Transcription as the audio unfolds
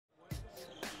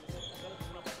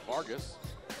Vargas.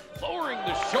 Lowering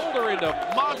the shoulder into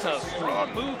Mata.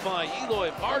 Strong move by Eloy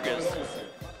Vargas.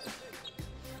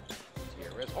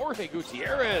 Jorge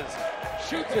Gutierrez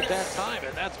shoots at that time,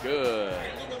 and that's good.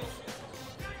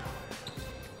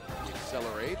 He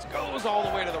accelerates, goes all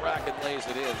the way to the rack and lays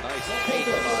it in. Nice paint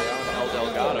by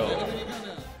Angel Delgado.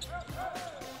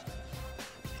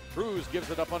 Cruz gives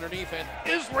it up underneath, and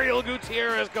Israel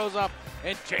Gutierrez goes up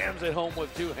and jams it home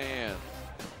with two hands.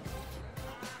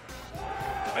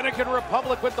 Dominican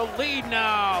Republic with the lead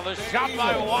now. The shot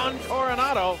by Juan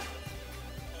Coronado.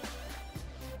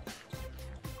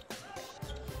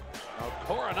 Now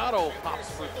Coronado pops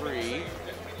for three.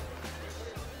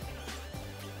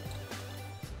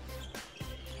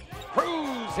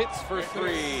 Cruz hits for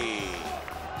three.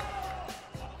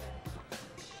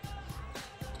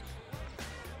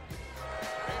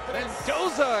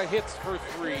 Mendoza hits for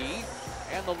three,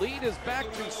 and the lead is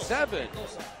back to 7.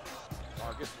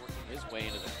 Vargas working his way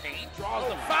into the paint, draws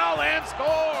the foul, and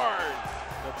scores!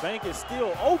 The bank is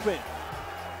still open.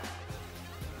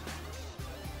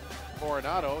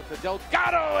 Coronado to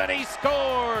Delgado, and he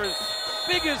scores!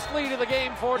 Biggest lead of the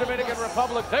game for Dominican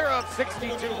Republic. They're up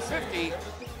 62-50.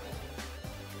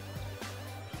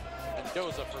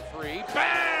 Mendoza for three.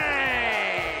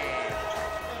 Bang!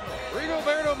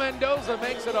 Rigoberto Mendoza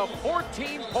makes it a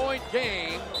 14-point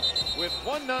game with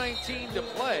 1:19 to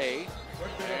play.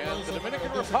 And the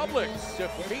Dominican Republic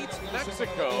defeats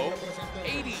Mexico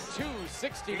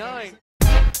 82-69.